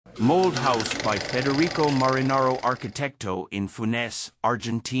Mold House by Federico Marinaro Arquitecto in FUNES,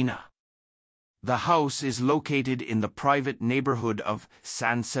 Argentina. The house is located in the private neighborhood of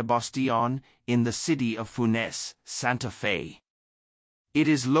San Sebastián in the city of FUNES, Santa Fe. It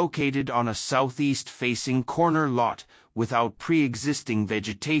is located on a southeast-facing corner lot without pre-existing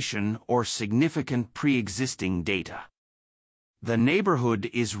vegetation or significant pre-existing data. The neighborhood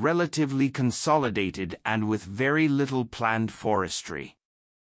is relatively consolidated and with very little planned forestry.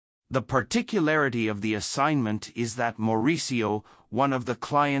 The particularity of the assignment is that Mauricio, one of the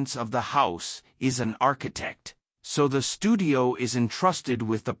clients of the house, is an architect, so the studio is entrusted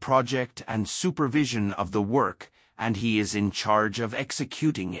with the project and supervision of the work, and he is in charge of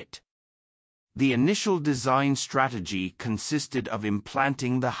executing it. The initial design strategy consisted of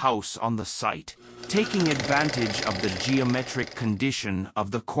implanting the house on the site, taking advantage of the geometric condition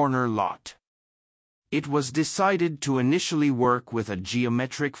of the corner lot. It was decided to initially work with a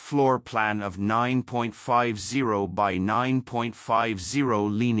geometric floor plan of 9.50 by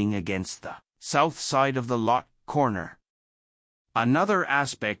 9.50 leaning against the south side of the lot corner. Another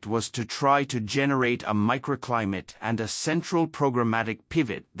aspect was to try to generate a microclimate and a central programmatic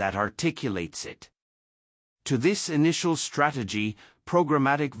pivot that articulates it. To this initial strategy,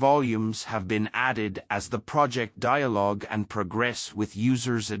 programmatic volumes have been added as the project dialogue and progress with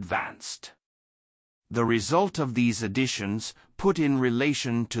users advanced. The result of these additions, put in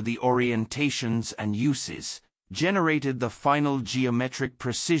relation to the orientations and uses, generated the final geometric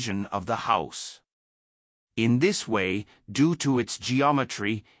precision of the house. In this way, due to its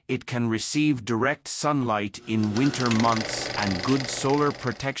geometry, it can receive direct sunlight in winter months and good solar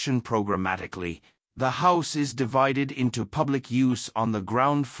protection programmatically. The house is divided into public use on the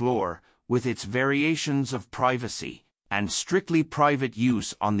ground floor, with its variations of privacy, and strictly private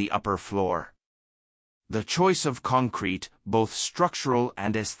use on the upper floor. The choice of concrete, both structural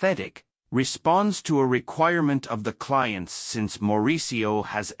and aesthetic, responds to a requirement of the clients since Mauricio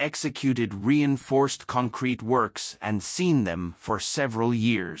has executed reinforced concrete works and seen them for several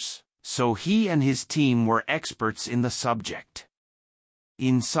years, so he and his team were experts in the subject.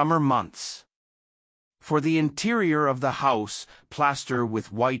 In summer months. For the interior of the house, plaster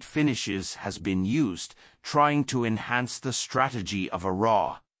with white finishes has been used, trying to enhance the strategy of a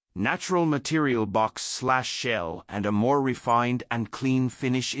raw, natural material box/shell and a more refined and clean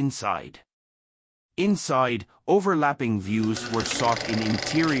finish inside. Inside, overlapping views were sought in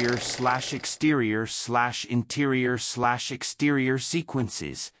interior/exterior/interior/exterior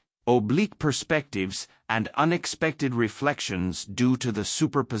sequences, oblique perspectives, and unexpected reflections due to the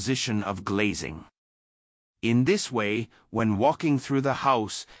superposition of glazing. In this way, when walking through the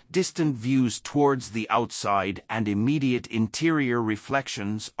house, distant views towards the outside and immediate interior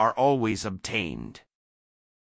reflections are always obtained.